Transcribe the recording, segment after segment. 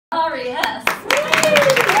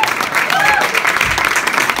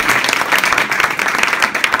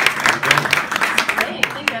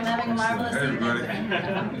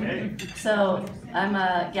So I'm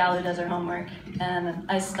a gal who does her homework, and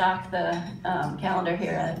I stalked the calendar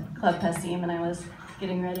here at Club Passim, and I was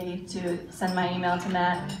getting ready to send my email to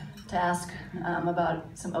Matt to ask about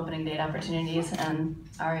some opening date opportunities, and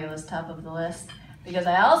Aria was top of the list because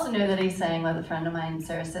I also knew that he sang with a friend of mine,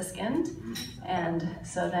 Sarah Siskind. And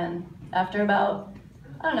so then after about,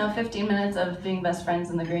 I don't know, 15 minutes of being best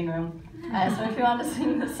friends in the green room, I asked him if he wanted to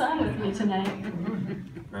sing this song with me tonight.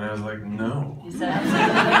 And I was like, no. He said, absolutely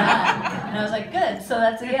not. And I was like, good, so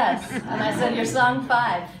that's a yes. And I said, you're song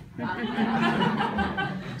 5.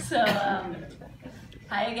 So,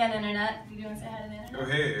 hi again, Internet. You want to say hi to the Internet? Oh,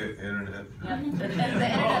 hey, Internet. Yep, the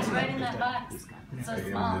Internet's right in that box. It's so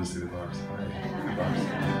small. Didn't see the box.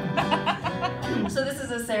 So this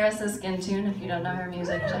is a Sarah Siskind tune. If you don't know her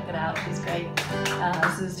music, check it out. She's great.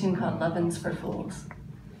 This is a tune called Lovin's for Fools.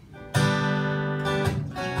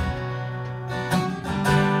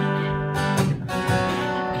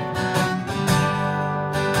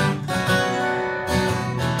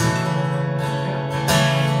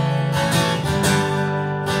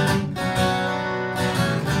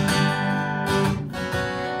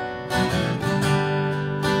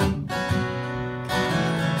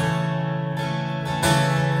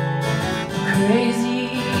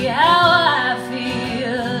 Crazy how I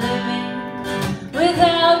feel living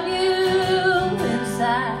without you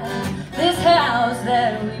inside this house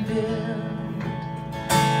that we built.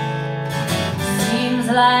 Seems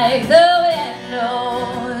like the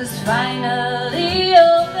windows finally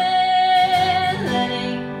open,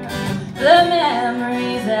 letting the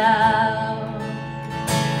memories out.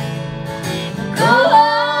 Go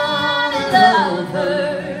on and love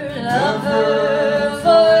her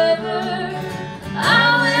forever.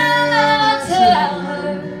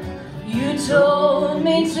 Told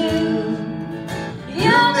me to.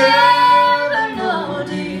 You'll never know,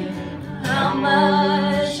 dear, how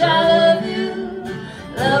much I love you.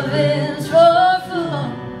 Love is for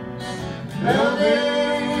fools. Love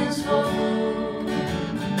is for fools.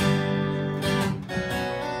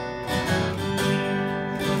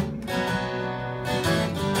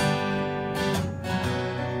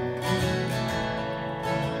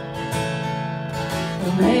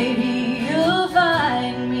 Well, maybe you'll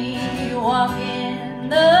find me walking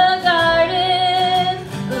the garden,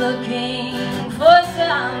 looking for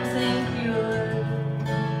something pure.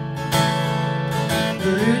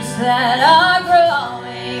 Roots that are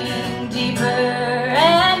growing deeper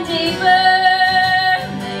and deeper.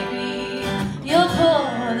 Maybe you'll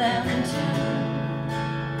pull them too.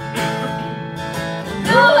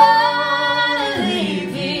 Go on and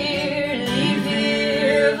leave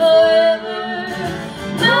here forever.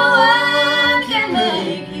 No one can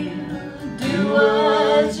make you do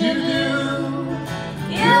what you do.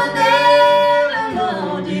 You'll never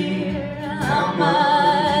know, dear, how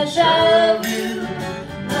much I love you.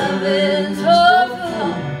 Love is for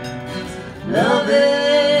fools. Love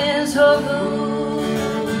is for fools.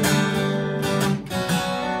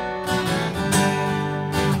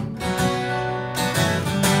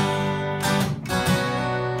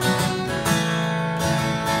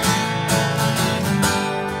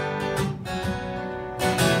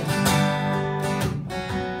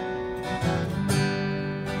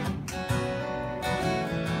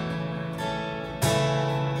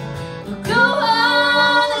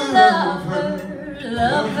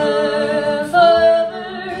 Love her forever.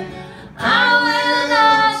 I will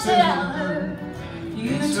not tell her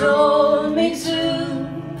you told me to.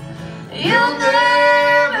 You'll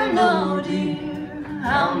never know, dear,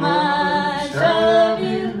 how much I love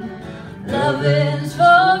you. Love is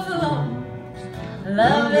for fools.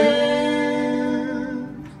 Love is.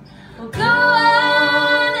 Well, go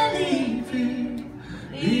on and leave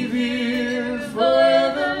here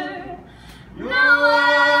forever. No